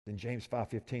In James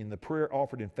 5:15, the prayer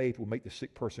offered in faith will make the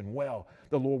sick person well.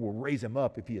 The Lord will raise him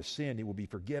up. If he has sinned, he will be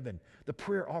forgiven. The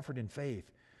prayer offered in faith.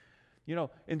 You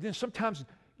know, and then sometimes,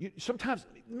 let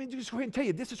me just go ahead and tell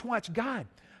you, this is why it's God.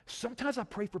 Sometimes I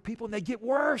pray for people and they get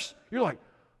worse. You're like,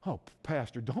 oh,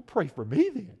 Pastor, don't pray for me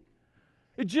then.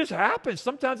 It just happens.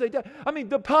 Sometimes they die. I mean,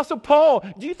 the Apostle Paul,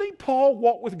 do you think Paul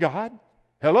walked with God?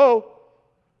 Hello?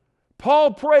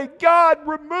 Paul prayed, God,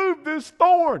 remove this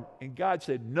thorn. And God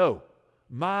said, no,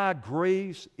 my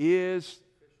grace is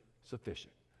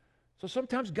sufficient. So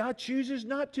sometimes God chooses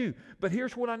not to. But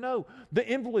here's what I know. The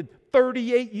invalid,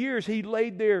 38 years he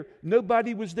laid there.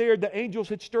 Nobody was there. The angels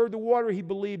had stirred the water, he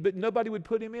believed, but nobody would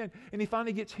put him in. And he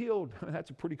finally gets healed. That's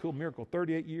a pretty cool miracle.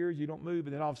 38 years, you don't move,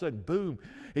 and then all of a sudden, boom.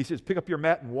 He says, pick up your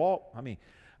mat and walk. I mean,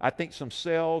 I think some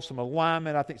cells, some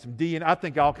alignment, I think some DNA, I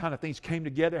think all kind of things came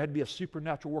together. It had to be a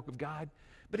supernatural work of God.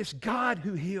 But it's God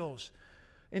who heals.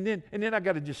 And then I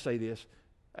got to just say this.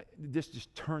 This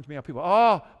just turns me on. People,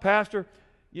 oh, Pastor,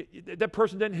 that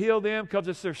person doesn't heal them because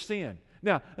it's their sin.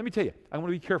 Now, let me tell you, I want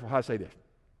to be careful how I say this.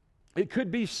 It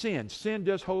could be sin. Sin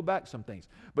does hold back some things.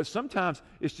 But sometimes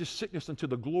it's just sickness unto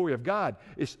the glory of God.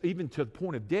 It's even to the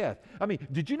point of death. I mean,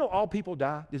 did you know all people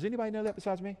die? Does anybody know that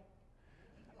besides me?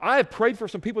 I have prayed for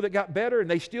some people that got better and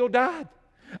they still died.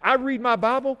 I read my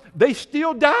Bible, they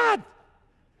still died.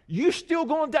 You're still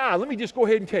going to die. Let me just go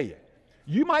ahead and tell you.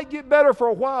 You might get better for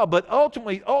a while, but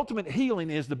ultimate healing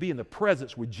is to be in the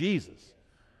presence with Jesus.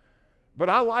 But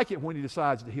I like it when he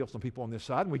decides to heal some people on this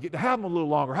side, and we get to have them a little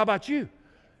longer. How about you?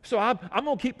 So I'm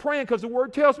going to keep praying because the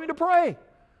Word tells me to pray.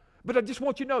 But I just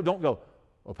want you to know, don't go,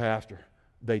 oh, Pastor,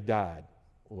 they died.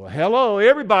 Well, hello,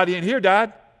 everybody in here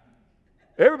died.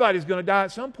 Everybody's going to die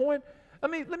at some point. I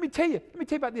mean, let me tell you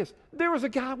about this. There was a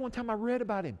guy one time I read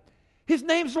about him. His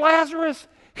name's Lazarus.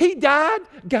 He died,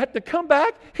 got to come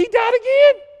back. He died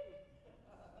again.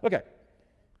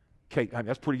 Okay. I mean,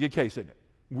 that's a pretty good case, isn't it?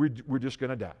 We're just going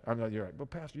to die. I know you're right. Well,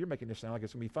 Pastor, you're making this sound like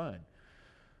it's going to be fun.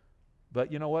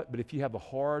 But you know what? But if you have a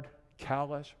hard,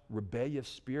 callous, rebellious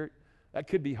spirit, that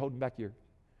could be holding back your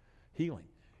healing.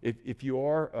 If you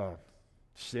are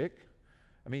sick,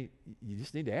 I mean, you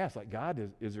just need to ask, like,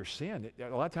 God, is there sin? A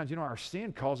lot of times, our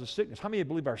sin causes sickness. How many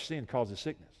believe our sin causes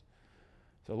sickness?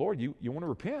 So, Lord, you want to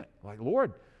repent. Like,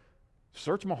 Lord,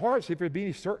 search my heart, see if there be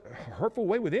any hurtful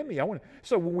way within me.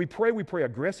 So when we pray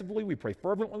aggressively, we pray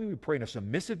fervently, we pray in a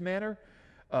submissive manner.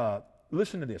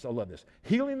 Listen to this, I love this.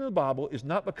 Healing in the Bible is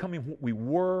not becoming what we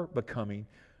were becoming,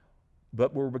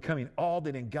 but we're becoming all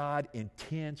that in God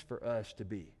intends for us to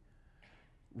be.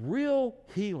 Real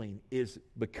healing is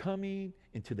becoming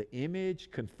into the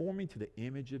image, conforming to the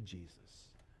image of Jesus.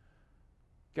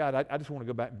 God, I just want to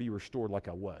go back and be restored like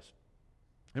I was.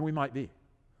 And we might be.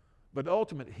 But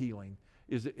ultimate healing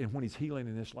is that, and when he's healing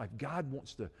in this life, God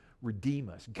wants to redeem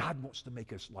us. God wants to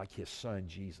make us like his son,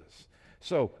 Jesus.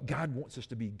 So God wants us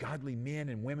to be godly men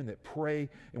and women that pray,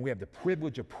 and we have the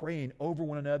privilege of praying over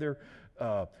one another.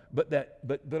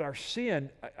 But our sin,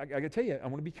 I got to tell you, I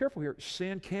want to be careful here.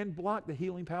 Sin can block the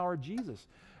healing power of Jesus.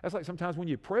 That's like sometimes when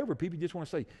you pray over people, you just want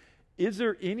to say, is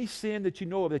there any sin that you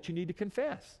know of that you need to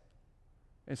confess?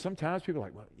 And sometimes people are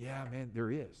like, well, yeah, man,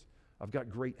 there is. I've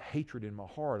got great hatred in my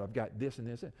heart. I've got this and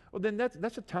this. Well, then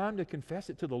that's a time to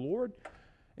confess it to the Lord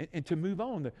and to move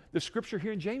on. The scripture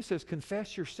here in James says,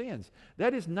 confess your sins.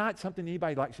 That is not something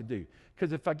anybody likes to do.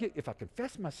 Because if I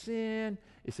confess my sin,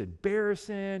 it's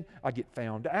embarrassing. I get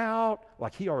found out,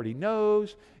 like he already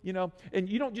knows, And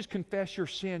you don't just confess your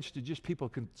sins to just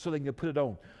people so they can put it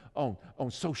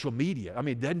on social media. I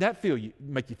mean, doesn't that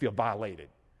make you feel violated?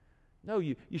 No,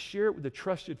 you share it with a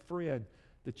trusted friend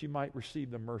that you might receive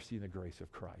the mercy and the grace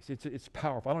of Christ. It's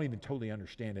powerful. I don't even totally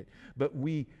understand it, but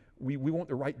we want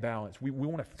the right balance. We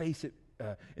want to face it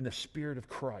in the spirit of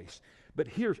Christ. But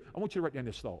I want you to write down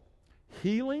this thought.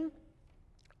 Healing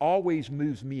always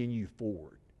moves me and you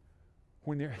forward.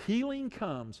 When the healing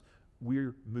comes,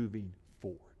 we're moving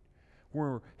forward. When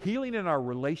we're healing in our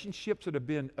relationships that have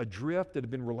been adrift, that have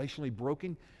been relationally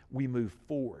broken, we move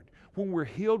forward. When we're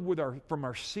healed from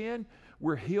our sin,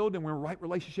 we're healed and we're in right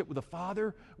relationship with the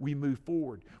Father, we move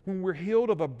forward. When we're healed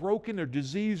of a broken or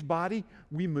diseased body,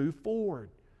 we move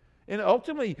forward. And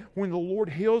ultimately, when the Lord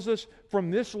heals us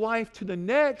from this life to the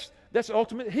next, that's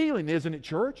ultimate healing, isn't it,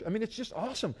 church? I mean, it's just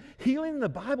awesome. Healing in the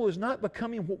Bible is not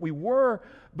becoming what we were,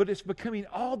 but it's becoming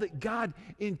all that God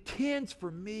intends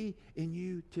for me and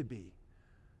you to be.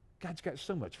 God's got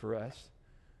so much for us.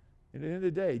 And at the end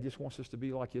of the day, He just wants us to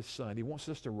be like His Son. He wants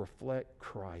us to reflect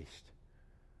Christ.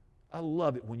 I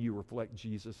love it when you reflect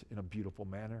Jesus in a beautiful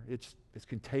manner. It's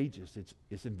contagious.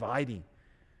 It's inviting.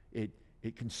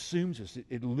 It consumes us.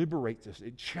 It liberates us.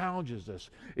 It challenges us.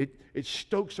 It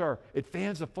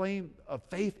fans the flame of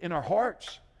faith in our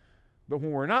hearts. But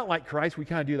when we're not like Christ, we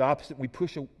kind of do the opposite. We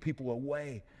push people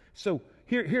away. So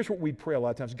here's what we pray a lot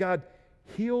of times. God,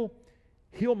 heal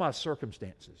my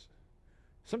circumstances.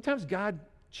 Sometimes God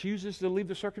chooses to leave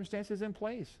the circumstances in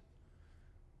place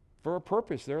for a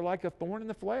purpose. They're like a thorn in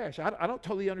the flesh. I don't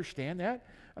totally understand that.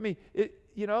 I mean,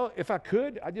 if I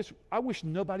could, I wish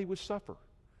nobody would suffer.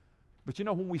 But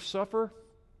when we suffer,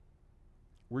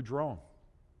 we're drawn.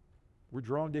 We're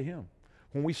drawn to Him.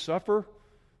 When we suffer,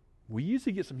 we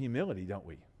usually get some humility, don't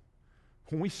we?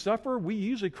 When we suffer, we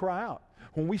usually cry out.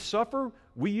 When we suffer,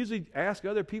 we usually ask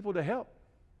other people to help.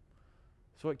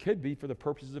 So it could be for the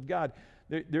purposes of God.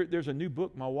 There's a new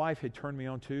book my wife had turned me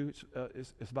on to.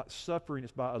 It's about suffering.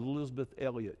 It's by Elizabeth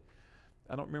Elliot.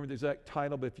 I don't remember the exact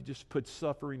title, but if you just put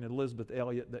Suffering Elizabeth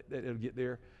Elliot, it'll get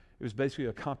there. It was basically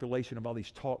a compilation of all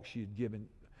these talks she had given.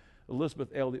 Elizabeth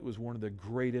Elliot was one of the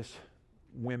greatest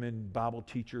women Bible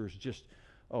teachers, just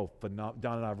phenomenal.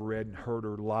 Don and I have read and heard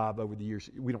her live over the years.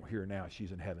 We don't hear her now.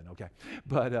 She's in heaven, okay?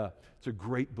 But it's a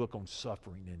great book on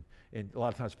suffering, and a lot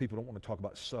of times people don't want to talk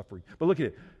about suffering. But look at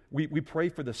it. We pray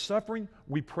for the suffering,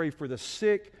 we pray for the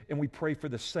sick, and we pray for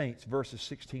the saints, verses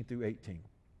 16 through 18.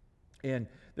 And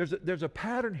there's a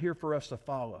pattern here for us to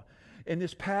follow. And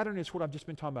this pattern is what I've just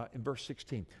been talking about in verse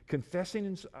 16.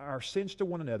 Confessing our sins to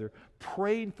one another,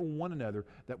 praying for one another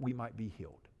that we might be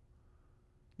healed.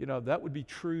 That would be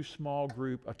true small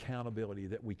group accountability,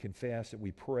 that we confess, that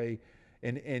we pray.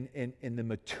 And the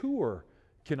mature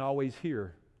can always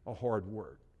hear a hard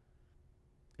word.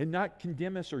 And not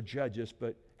condemn us or judge us,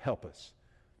 but help us.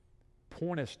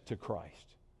 Point us to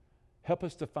Christ. Help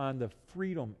us to find the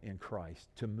freedom in Christ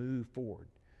to move forward.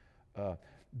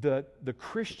 The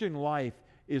Christian life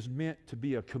is meant to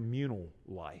be a communal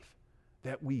life,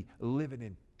 that we live it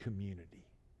in community.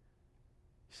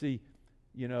 See,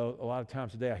 a lot of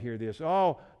times today I hear this,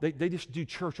 they just do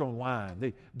church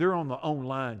online. They're on the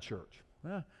online church.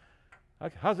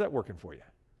 How's that working for you?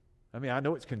 I mean, I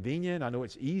know it's convenient. I know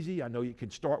it's easy. I know you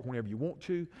can start whenever you want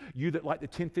to. You that like the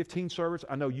 10:15 service,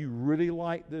 I know you really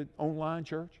like the online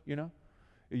church,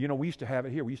 we used to have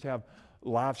it here. We used to have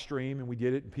live stream, and we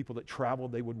did it, and people that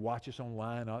traveled, they would watch us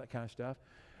online, all that kind of stuff.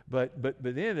 But at the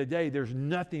end of the day, there's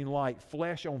nothing like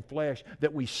flesh on flesh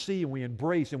that we see and we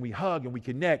embrace and we hug and we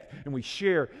connect and we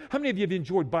share. How many of you have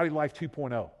enjoyed Body Life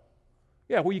 2.0?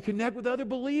 Yeah, where you connect with other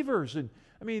believers. And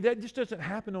I mean, that just doesn't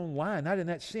happen online, not in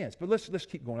that sense. But let's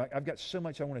keep going. I've got so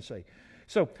much I want to say.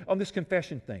 So on this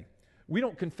confession thing, we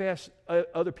don't confess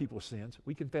other people's sins.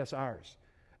 We confess ours.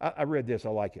 I read this. I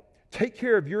like it. Take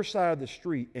care of your side of the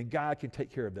street, and God can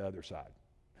take care of the other side.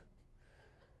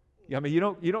 I mean, you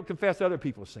don't confess other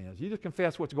people's sins. You just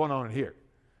confess what's going on in here.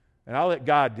 And I'll let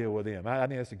God deal with them. I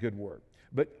think that's a good word.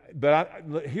 But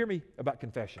hear me about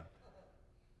confession.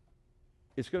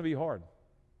 It's going to be hard,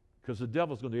 because the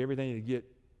devil's going to do everything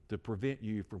to prevent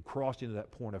you from crossing to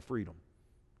that point of freedom.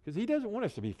 Because he doesn't want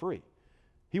us to be free.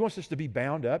 He wants us to be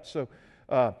bound up. So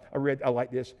I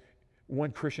like this.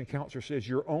 One Christian counselor says,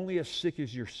 you're only as sick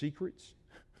as your secrets.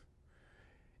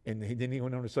 And then he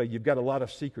went on to say, you've got a lot of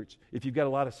secrets. If you've got a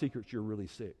lot of secrets, you're really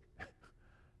sick.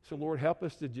 So Lord, help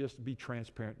us to just be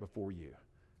transparent before you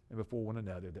and before one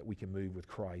another, that we can move with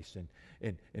Christ.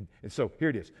 And so here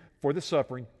it is. For the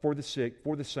suffering, for the sick,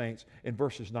 for the saints, in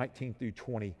verses 19 through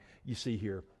 20, you see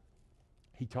here,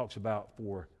 he talks about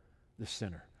for the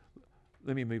sinner.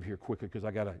 Let me move here quickly, because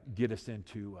I got to get us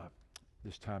into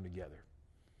this time together.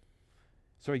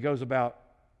 So he goes about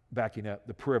backing up.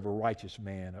 The prayer of a righteous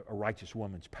man, a righteous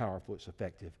woman's powerful, it's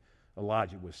effective.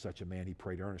 Elijah was such a man. He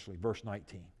prayed earnestly. Verse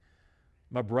 19.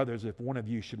 My brothers, if one of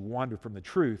you should wander from the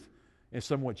truth and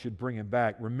someone should bring him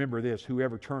back, remember this: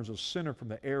 whoever turns a sinner from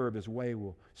the error of his way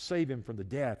will save him from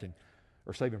death and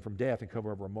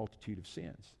cover over a multitude of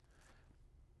sins.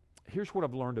 Here's what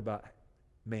I've learned about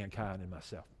mankind and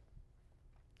myself.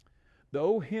 The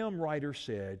old hymn writer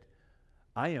said,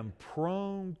 I am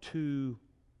prone to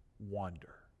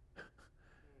wander.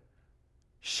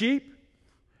 Sheep,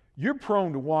 you're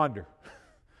prone to wander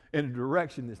in a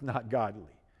direction that's not godly.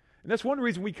 And that's one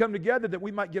reason we come together, that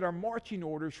we might get our marching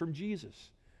orders from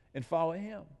Jesus and follow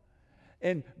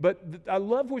Him. But I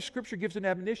love what Scripture gives an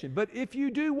admonition. But if you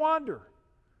do wander,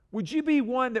 would you be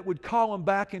one that would call them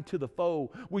back into the fold?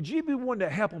 Would you be one to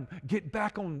help them get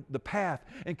back on the path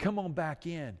and come on back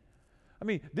in? I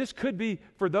mean, this could be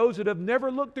for those that have never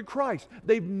looked to Christ.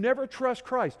 They've never trusted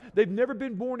Christ. They've never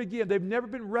been born again. They've never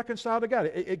been reconciled to God.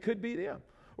 It could be them.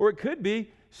 Or it could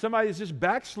be somebody that's just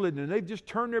backslidden and they've just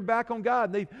turned their back on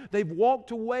God. They've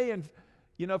walked away, and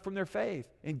from their faith.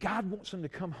 And God wants them to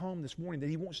come home this morning, that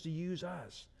He wants to use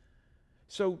us.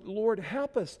 So, Lord,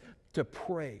 help us to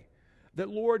pray. That,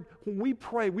 Lord, when we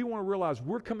pray, we want to realize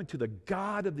we're coming to the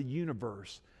God of the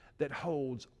universe that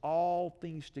holds all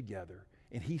things together,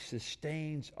 and He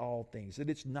sustains all things. That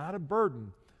it's not a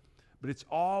burden, but it's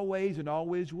always and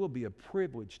always will be a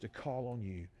privilege to call on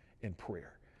You in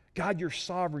prayer. God, You're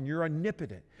sovereign. You're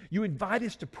omnipotent. You invite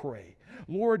us to pray.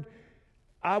 Lord,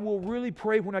 I will really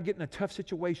pray when I get in a tough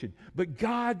situation. But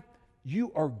God,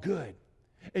 You are good.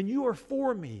 And You are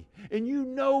for me. And You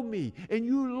know me. And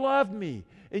You love me.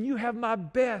 And You have my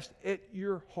best at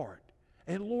Your heart.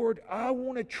 And Lord, I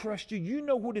want to trust You. You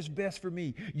know what is best for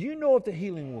me. You know if the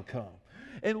healing will come.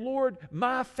 And Lord,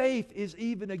 my faith is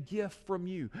even a gift from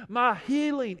You. My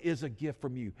healing is a gift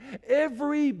from You.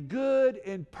 Every good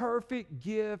and perfect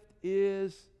gift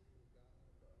is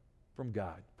from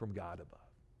God above.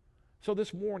 So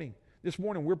this morning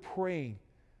we're praying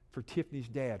for Tiffany's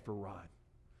dad, for Ron.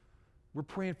 We're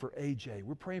praying for AJ.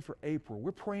 We're praying for April.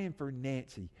 We're praying for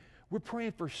Nancy. We're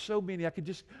praying for so many. I could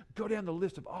just go down the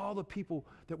list of all the people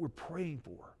that we're praying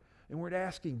for. And we're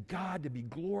asking God to be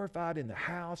glorified in the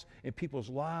house and people's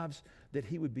lives, that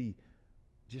He would be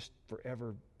just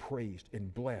forever praised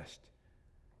and blessed.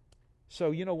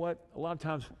 So you know what? A lot of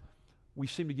times we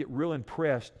seem to get real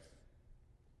impressed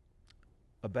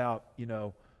about,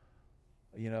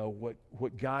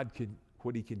 what God can,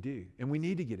 what He can do. And we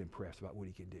need to get impressed about what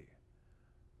He can do.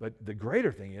 But the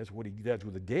greater thing is what He does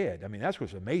with the dead. I mean, that's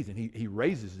what's amazing. He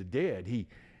raises the dead. He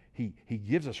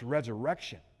gives us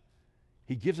resurrection.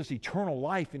 He gives us eternal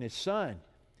life in His Son.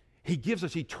 He gives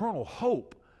us eternal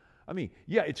hope. I mean,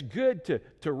 yeah, it's good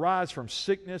to rise from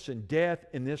sickness and death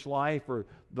in this life or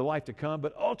the life to come,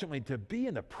 but ultimately to be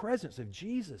in the presence of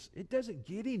Jesus. It doesn't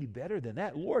get any better than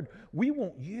that. Lord, we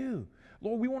want You.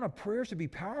 Lord, we want our prayers to be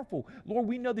powerful. Lord,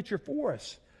 we know that You're for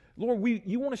us. Lord,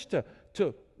 You want us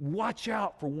to watch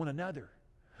out for one another.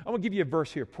 I'm going to give you a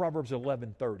verse here, Proverbs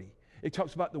 11:30. It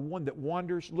talks about the one that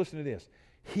wanders. Listen to this.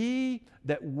 He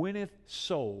that winneth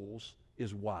souls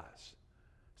is wise.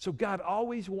 So God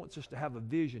always wants us to have a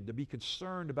vision, to be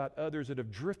concerned about others that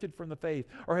have drifted from the faith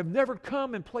or have never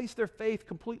come and placed their faith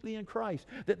completely in Christ,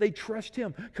 that they trust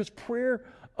Him, because prayer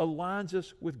aligns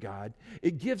us with God.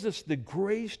 It gives us the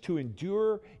grace to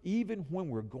endure even when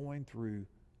we're going through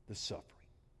the suffering.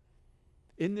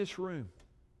 In this room,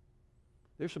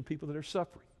 there's some people that are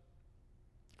suffering.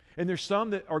 And there's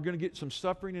some that are going to get some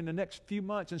suffering in the next few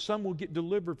months, and some will get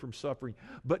delivered from suffering.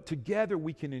 But together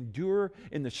we can endure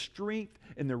in the strength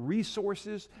and the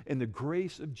resources and the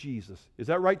grace of Jesus. Is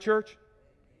that right, church?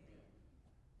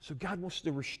 So God wants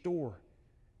to restore.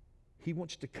 He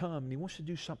wants to come, and He wants to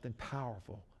do something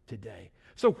powerful today.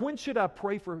 So when should I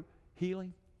pray for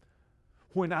healing?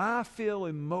 When I feel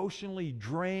emotionally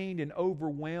drained and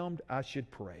overwhelmed, I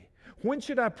should pray. When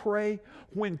should I pray?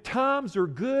 When times are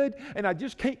good and I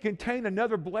just can't contain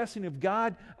another blessing of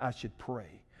God, I should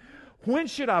pray. When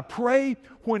should I pray?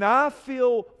 When I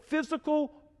feel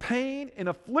physical pain and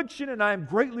affliction and I am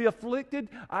greatly afflicted,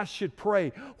 I should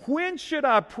pray. When should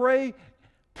I pray?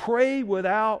 Pray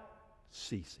without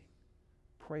ceasing.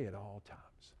 Pray at all times.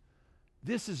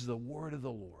 This is the word of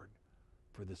the Lord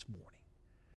for this morning.